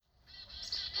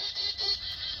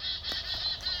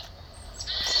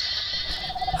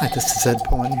Hi, this is Ed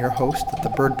Pullen, your host at the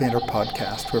Bird Banter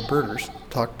podcast, where birders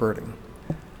talk birding.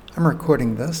 I'm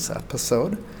recording this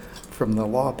episode from the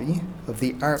lobby of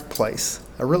the Art Place,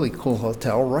 a really cool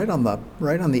hotel right on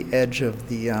the edge of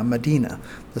the Medina,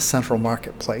 the central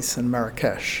marketplace in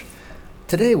Marrakesh.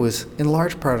 Today was in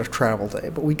large part a travel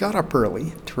day, but we got up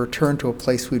early to return to a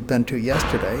place we'd been to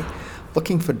yesterday,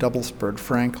 looking for double-spurred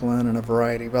francolin and a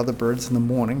variety of other birds in the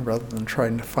morning rather than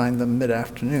trying to find them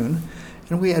mid-afternoon,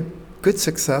 and we had good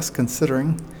success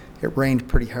considering it rained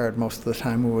pretty hard most of the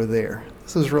time we were there.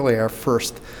 This was really our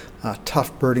first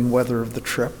tough birding weather of the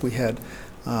trip. We had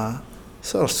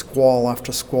sort of squall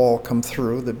after squall come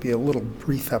through. There'd be a little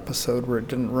brief episode where it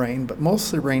didn't rain, but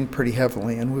mostly rained pretty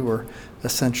heavily, and we were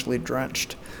essentially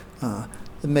drenched.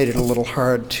 It made it a little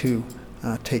hard to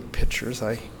take pictures.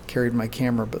 I carried my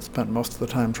camera but spent most of the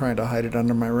time trying to hide it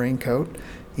under my raincoat,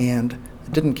 and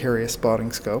I didn't carry a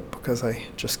spotting scope because I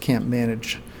just can't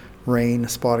manage rain,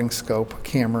 spotting scope,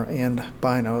 camera, and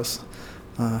binos,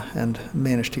 and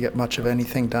managed to get much of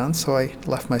anything done, so I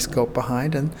left my scope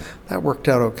behind, and that worked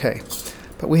out okay.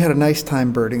 But we had a nice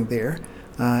time birding there.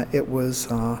 It was,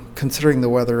 considering the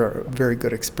weather, a very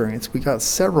good experience. We got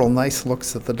several nice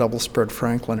looks at the double-spurred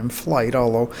francolin in flight,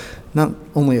 although not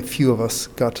only a few of us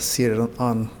got to see it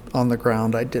on the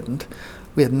ground. I didn't.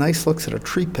 We had nice looks at a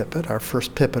tree pipit, our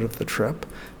first pipit of the trip,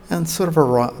 and sort of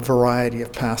a variety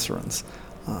of passerines.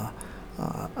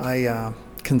 I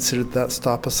considered that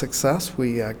stop a success.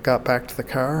 We got back to the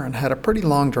car and had a pretty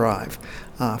long drive.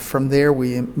 From there,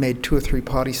 we made 2 or 3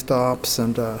 potty stops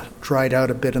and dried out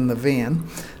a bit in the van,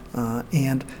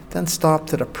 and then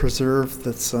stopped at a preserve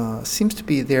that seems to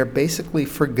be there basically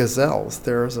for gazelles.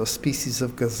 There's a species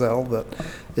of gazelle that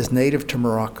is native to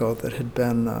Morocco that had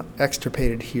been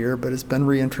extirpated here but has been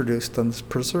reintroduced on this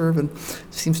preserve and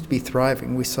seems to be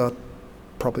thriving. We saw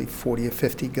probably 40 or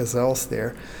 50 gazelles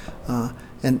there.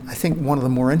 And I think one of the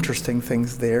more interesting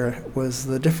things there was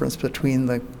the difference between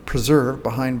the preserve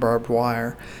behind barbed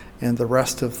wire and the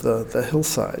rest of the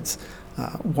hillsides.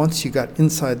 Once you got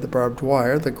inside the barbed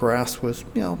wire, the grass was,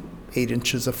 8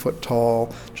 inches a foot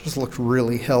tall, just looked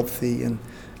really healthy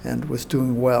and was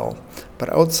doing well.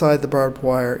 But outside the barbed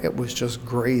wire, it was just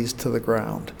grazed to the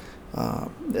ground,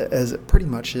 as it pretty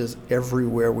much is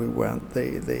everywhere we went.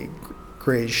 They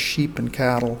graze sheep and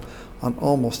cattle on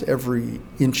almost every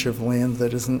inch of land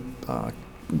that isn't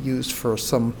used for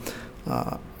some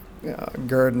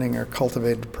gardening or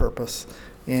cultivated purpose,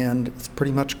 and it's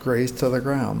pretty much grazed to the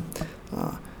ground.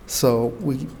 So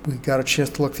we got a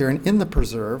chance to look there, and in the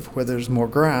preserve, where there's more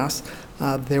grass,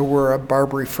 there were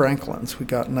Barbary francolins. We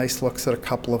got nice looks at a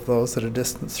couple of those at a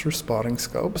distance through spotting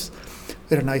scopes.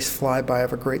 We had a nice flyby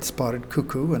of a great spotted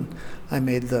cuckoo, and I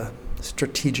made the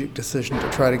strategic decision to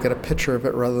try to get a picture of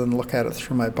it rather than look at it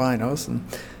through my binos, and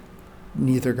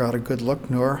neither got a good look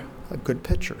nor a good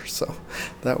picture. So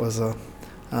that was a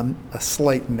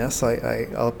slight miss.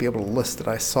 I'll be able to list that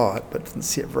I saw it, but didn't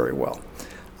see it very well.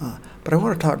 But I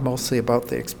want to talk mostly about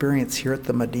the experience here at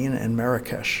the Medina in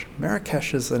Marrakesh.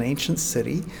 Marrakesh is an ancient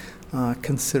city,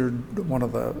 considered one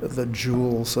of the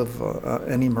jewels of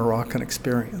any Moroccan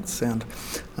experience, and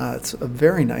it's a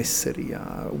very nice city,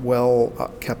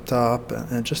 well kept up,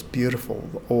 and just beautiful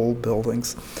old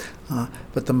buildings.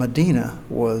 But the Medina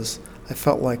I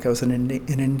felt like I was in an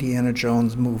Indiana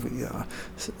Jones movie.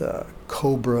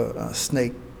 Cobra,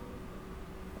 snake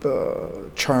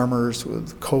charmers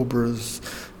with cobras,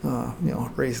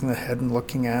 raising the head and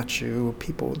looking at you.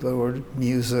 People, there were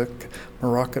music,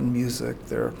 Moroccan music.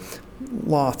 There are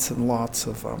lots and lots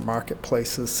of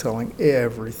marketplaces selling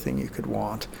everything you could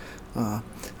want.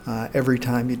 Every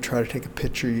time you'd try to take a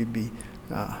picture, you'd be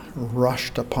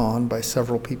rushed upon by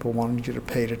several people wanting you to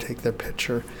pay to take their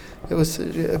picture. It was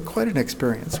quite an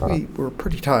experience. We were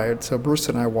pretty tired, so Bruce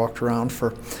and I walked around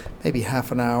for maybe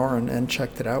half an hour and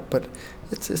checked it out, but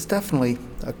it's definitely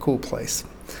a cool place.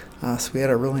 So we had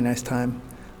a really nice time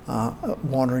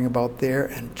wandering about there,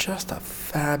 and just a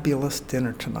fabulous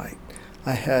dinner tonight.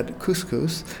 I had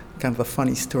couscous. Kind of the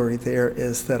funny story there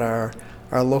is that our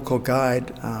local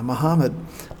guide, Mohammed,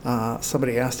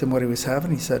 somebody asked him what he was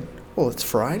having. He said, "Well, it's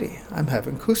Friday. I'm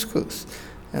having couscous."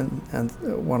 And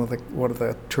one of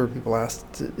the tour people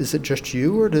asked, "Is it just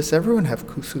you, or does everyone have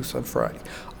couscous on Friday?"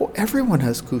 "Oh, everyone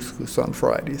has couscous on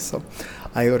Friday." So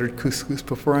I ordered couscous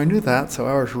before I knew that, so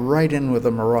I was right in with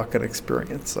a Moroccan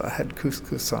experience. I had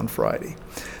couscous on Friday.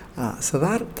 So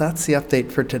that's the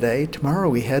update for today. Tomorrow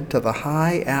we head to the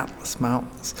high Atlas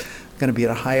Mountains. Going to be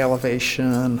at a high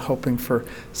elevation, hoping for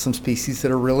some species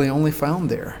that are really only found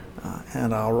there.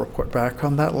 And I'll report back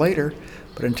on that later.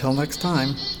 But until next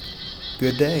time,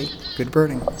 good day, good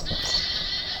birding.